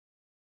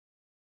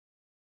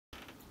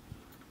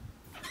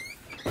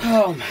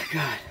Oh my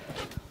god.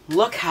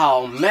 Look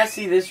how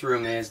messy this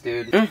room is,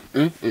 dude.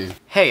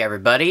 Hey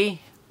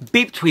everybody,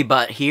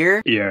 BepTweButt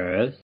here.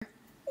 Yes.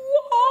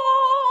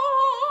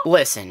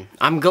 Listen,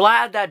 I'm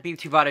glad that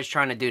BepTweBot is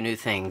trying to do new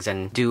things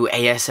and do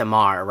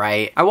ASMR,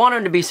 right? I want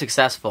him to be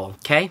successful,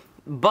 okay?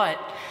 But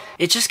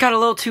it just got a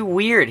little too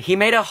weird. He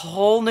made a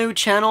whole new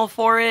channel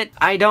for it.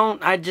 I don't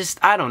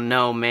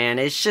know, man.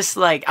 It's just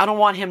like, I don't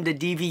want him to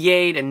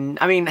deviate, and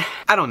I mean,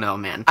 I don't know,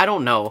 man. I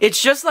don't know.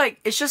 It's just like,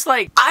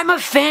 I'm a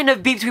fan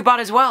of BepTweBot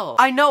as well.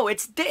 I know,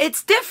 it's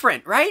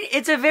different, right?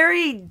 It's a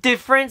very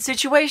different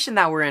situation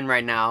that we're in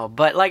right now,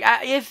 but like,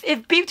 if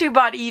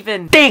BepTweBot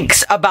even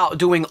thinks about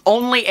doing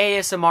only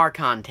ASMR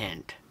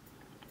content,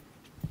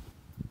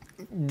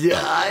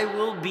 I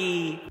will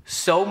be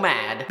so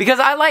mad because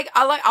I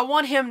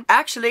want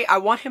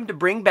him to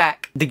bring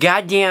back the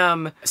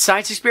goddamn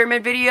science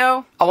experiment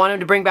video. I want him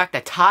to bring back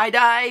the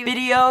tie-dye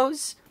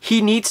videos. He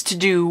needs to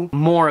do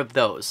more of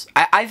those.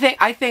 I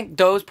think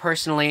those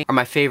personally are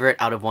my favorite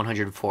out of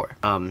 104.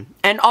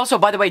 And also,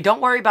 by the way,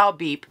 don't worry about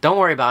Beep. Don't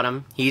worry about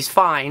him. He's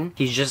fine.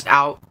 He's just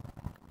out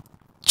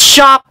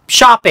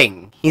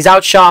shopping. He's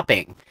out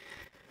shopping.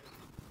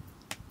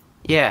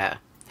 Yeah,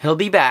 he'll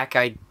be back.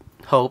 I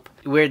hope.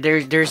 Where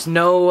there's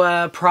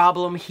no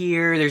problem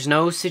here, there's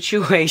no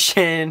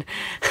situation.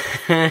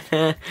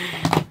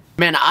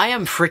 Man, I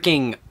am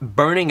freaking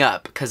burning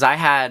up because I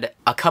had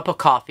a cup of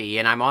coffee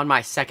and I'm on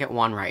my second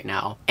one right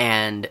now.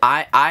 And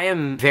I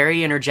am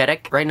very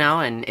energetic right now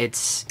and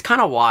it's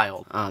kind of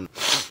wild.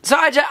 So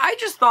I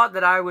just thought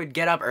that I would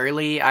get up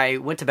early. I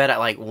went to bed at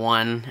like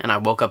 1 and I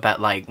woke up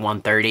at like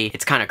 1:30.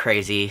 It's kind of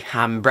crazy.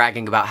 I'm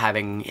bragging about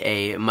having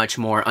a much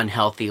more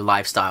unhealthy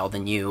lifestyle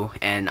than you,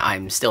 and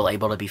I'm still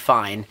able to be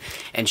fine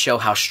and show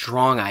how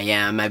strong I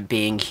am at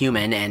being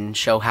human and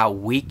show how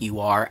weak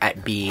you are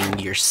at being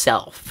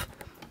yourself.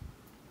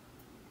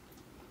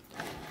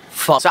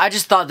 So I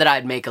just thought that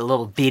I'd make a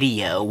little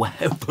video.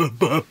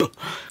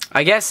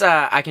 I guess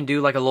I can do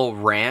like a little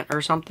rant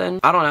or something.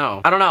 I don't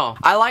know.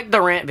 I like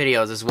the rant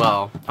videos as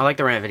well. I like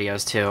the rant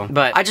videos too.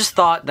 But I just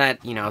thought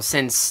that, you know,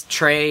 since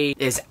Trey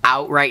is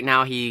out right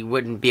now, he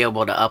wouldn't be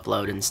able to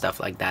upload and stuff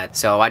like that.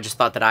 So I just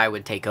thought that I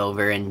would take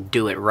over and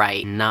do it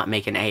right and not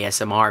make an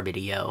ASMR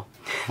video.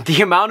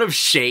 The amount of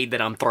shade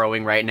that I'm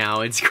throwing right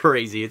now, it's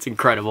crazy. It's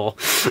incredible.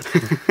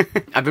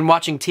 I've been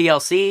watching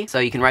TLC, so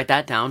you can write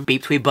that down.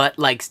 BepTweButt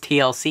likes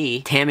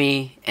TLC.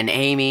 Tammy and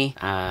Amy,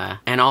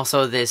 and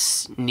also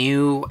this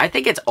new, I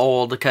think it's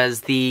old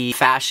because the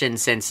fashion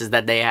senses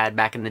that they had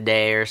back in the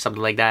day or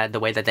something like that, the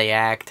way that they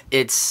act.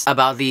 It's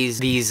about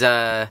these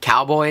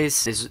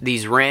cowboys,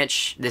 this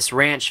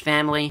ranch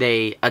family.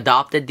 They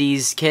adopted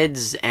these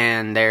kids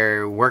and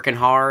they're working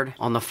hard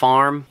on the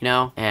farm, you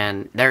know,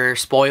 and they're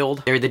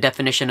spoiled. They're the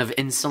definition of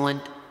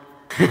insolent.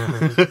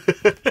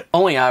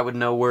 Only I would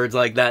know words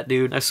like that,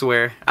 dude. I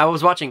swear. I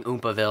was watching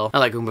Oompaville. I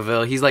like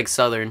Oompaville. He's like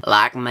southern.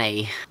 Like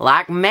me.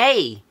 Like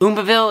me!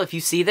 Oompaville, if you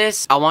see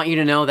this, I want you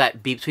to know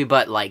that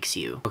BepTweButt likes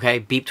you.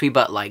 Okay?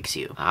 BepTweButt likes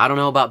you. I don't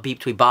know about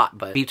BepTweBot,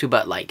 but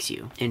BepTweButt likes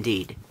you.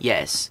 Indeed.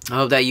 Yes. I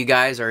hope that you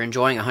guys are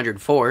enjoying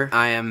 104.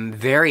 I am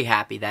very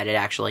happy that it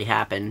actually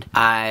happened.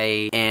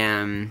 I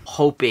am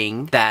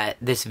hoping that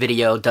this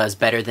video does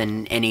better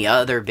than any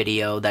other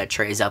video that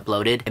Trey's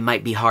uploaded. It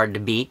might be hard to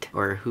beat,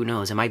 or who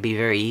knows, it might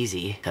be very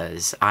easy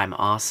because I'm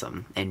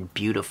awesome and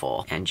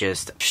beautiful and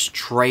just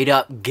straight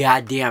up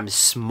goddamn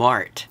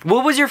smart.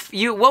 What was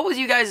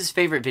you guys'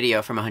 favorite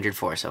video from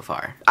 104 so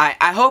far?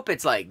 I hope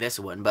it's like this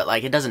one, but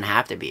like it doesn't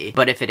have to be.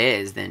 But if it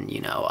is, then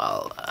you know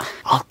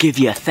I'll give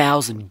you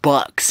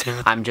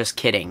 $1,000. I'm just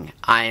kidding.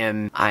 I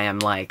am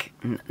like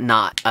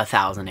not a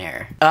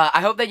thousandaire.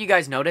 I hope that you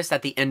guys noticed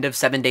at the end of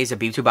 7 Days of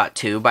BepTweBot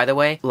 2, by the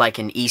way, like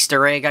an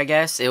Easter egg, I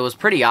guess. It was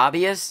pretty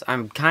obvious.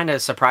 I'm kind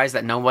of surprised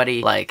that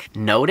nobody like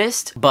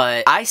noticed, but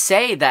I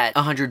say that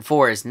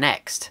 104 is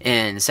next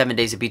in 7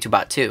 Days of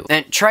BepTweBot 2.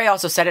 And Trey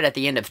also said it at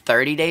the end of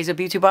 30 Days of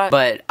BepTweBot,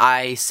 but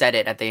I said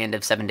it at the end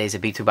of 7 Days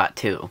of BepTweBot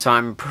 2. So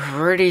I'm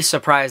pretty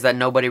surprised that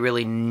nobody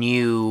really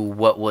knew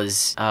what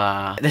was,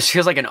 this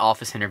feels like an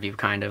Office interview,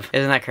 kind of.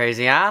 Isn't that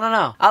crazy? I don't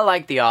know. I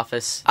like The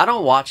Office. I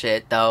don't watch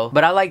it, though,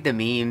 but I like the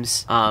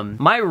memes.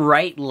 My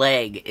right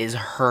leg is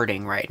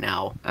hurting right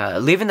now.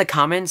 Leave in the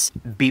comments,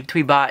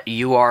 BepTweBot,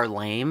 you are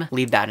lame.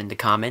 Leave that in the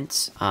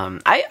comments.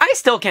 I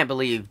still can't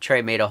believe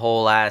Trey made a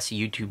whole ass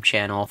YouTube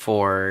channel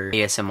for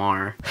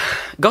ASMR.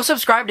 Go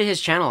subscribe to his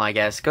channel, I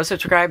guess. Go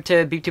subscribe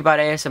to BepTweBot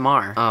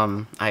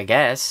ASMR. I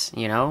guess,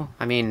 you know,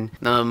 I mean,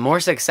 the more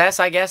success,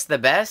 I guess, the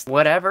best,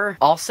 whatever.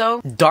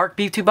 Also, Dark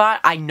BepTweBot,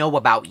 I know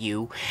about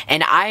you,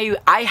 and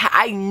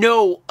I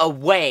know a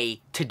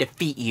way to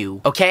defeat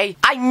you, okay?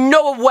 I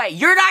know a way.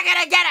 You're not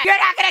gonna get it. You're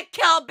not gonna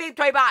kill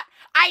BepTweBot.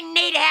 I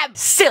need him!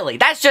 Silly.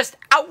 That's just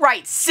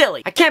outright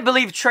silly. I can't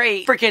believe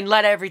Trey freaking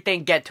let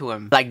everything get to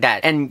him like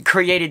that and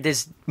created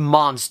this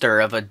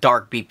monster of a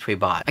dark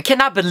BepTweBot. I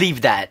cannot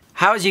believe that.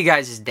 How was you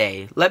guys'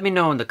 day? Let me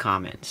know in the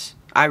comments.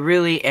 I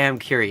really am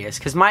curious,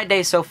 because my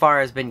day so far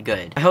has been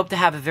good. I hope to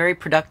have a very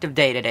productive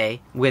day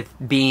today with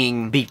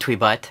being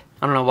BepTweButt.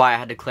 I don't know why I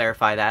had to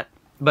clarify that.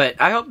 But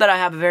I hope that I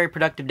have a very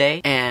productive day,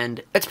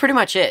 and that's pretty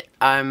much it.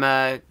 I'm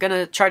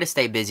gonna try to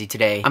stay busy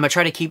today. I'm gonna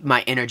try to keep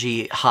my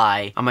energy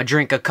high. I'm gonna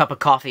drink a cup of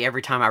coffee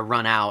every time I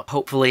run out.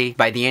 Hopefully,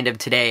 by the end of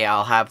today,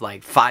 I'll have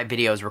like 5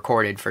 videos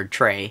recorded for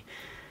Trey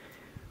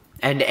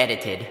and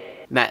edited.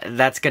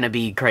 That's gonna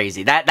be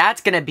crazy.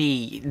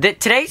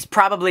 Today's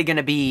probably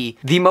gonna be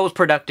the most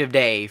productive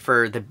day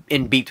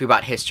in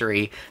BepTweBot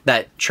history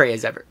that Trey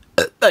has ever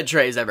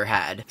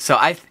had. So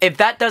if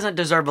that doesn't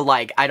deserve a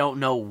like, I don't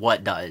know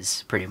what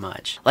does, pretty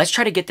much. Let's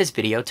try to get this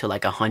video to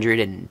like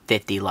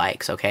 150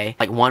 likes, okay?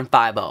 Like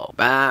 150.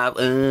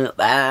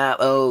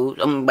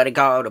 Somebody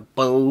called a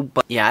boo.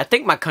 Yeah, I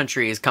think my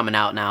country is coming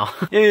out now.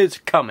 It's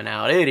coming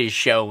out. It is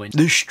showing.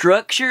 The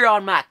structure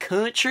on my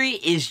country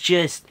is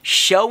just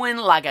showing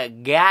like a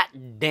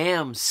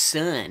goddamn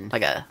sun.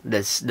 Like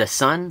the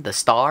sun, the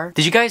star.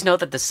 Did you guys know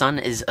that the sun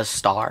is a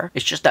star?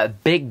 It's just a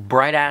big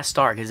bright ass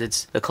star because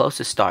it's the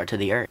closest star to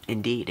the Earth.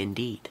 Indeed,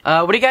 indeed.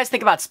 What do you guys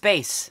think about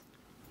space?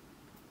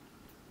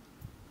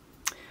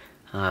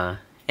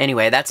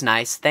 Anyway, that's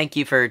nice. Thank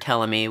you for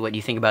telling me what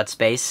you think about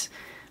space.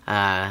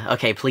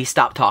 Okay, please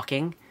stop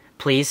talking.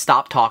 Please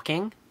stop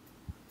talking.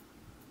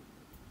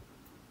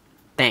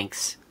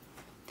 Thanks.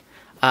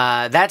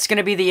 That's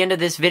gonna be the end of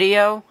this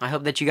video. I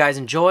hope that you guys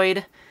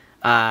enjoyed.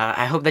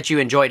 I hope that you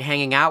enjoyed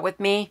hanging out with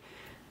me.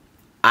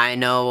 I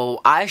know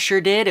I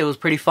sure did. It was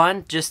pretty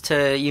fun just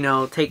to, you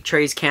know, take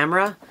Trey's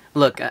camera.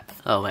 Look,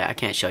 oh wait, I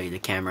can't show you the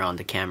camera on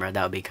the camera.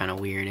 That would be kind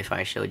of weird if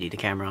I showed you the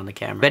camera on the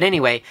camera. But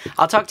anyway,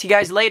 I'll talk to you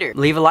guys later.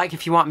 Leave a like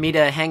if you want me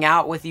to hang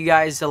out with you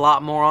guys a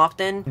lot more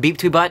often.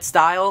 BepTweButt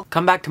style.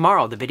 Come back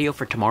tomorrow. The video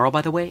for tomorrow,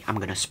 by the way, I'm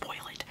gonna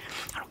spoil it.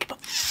 I don't give a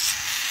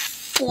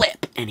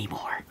flip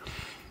anymore.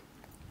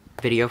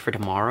 Video for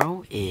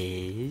tomorrow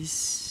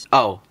is...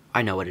 oh,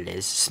 I know what it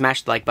is.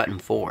 Smash the like button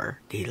 4.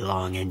 The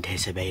long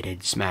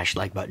anticipated smash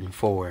like button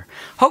 4.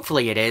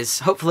 Hopefully it is.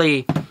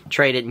 Hopefully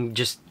Trey didn't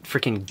just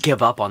freaking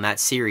give up on that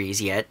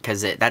series yet,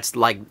 because that's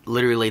like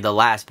literally the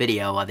last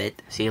video of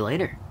it. See you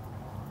later.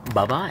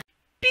 Bye-bye.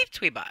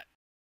 BepTweBot.